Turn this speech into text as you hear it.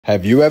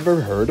Have you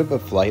ever heard of a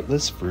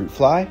flightless fruit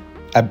fly?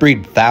 I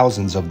breed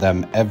thousands of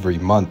them every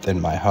month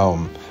in my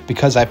home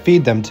because I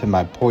feed them to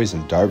my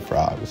poison dart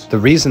frogs. The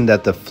reason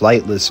that the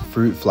flightless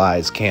fruit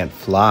flies can't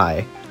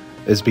fly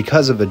is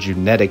because of a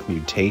genetic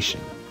mutation.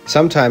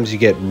 Sometimes you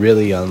get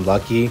really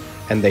unlucky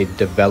and they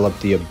develop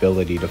the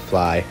ability to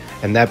fly,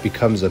 and that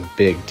becomes a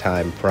big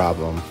time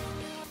problem.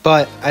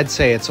 But I'd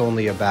say it's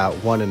only about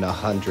 1 in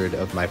 100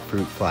 of my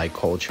fruit fly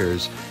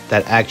cultures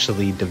that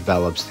actually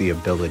develops the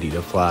ability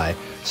to fly,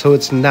 so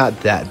it's not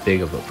that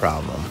big of a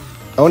problem.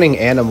 Owning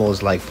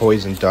animals like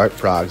poison dart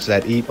frogs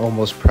that eat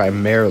almost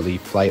primarily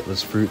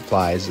flightless fruit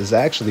flies is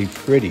actually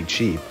pretty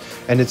cheap,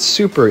 and it's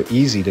super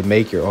easy to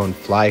make your own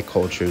fly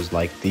cultures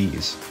like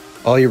these.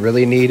 All you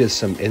really need is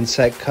some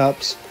insect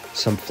cups,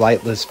 some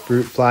flightless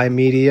fruit fly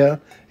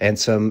media, and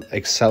some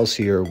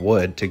Excelsior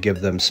wood to give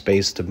them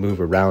space to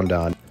move around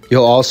on.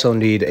 You'll also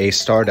need a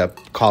startup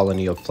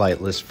colony of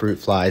flightless fruit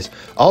flies,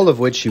 all of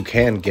which you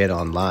can get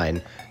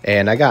online,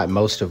 and I got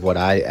most of what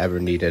I ever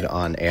needed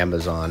on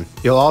Amazon.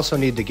 You'll also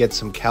need to get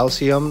some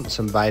calcium,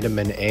 some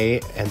vitamin A,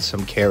 and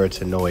some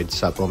carotenoid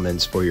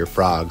supplements for your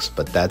frogs,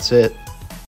 but that's it.